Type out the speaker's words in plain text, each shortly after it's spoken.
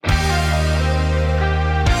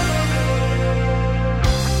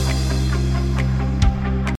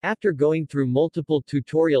After going through multiple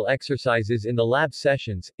tutorial exercises in the lab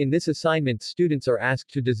sessions, in this assignment students are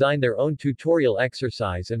asked to design their own tutorial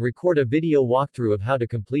exercise and record a video walkthrough of how to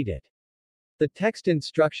complete it. The text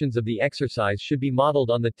instructions of the exercise should be modeled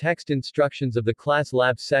on the text instructions of the class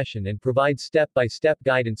lab session and provide step-by-step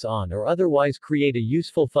guidance on or otherwise create a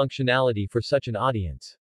useful functionality for such an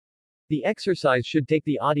audience. The exercise should take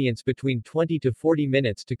the audience between 20 to 40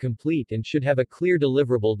 minutes to complete and should have a clear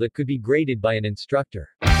deliverable that could be graded by an instructor.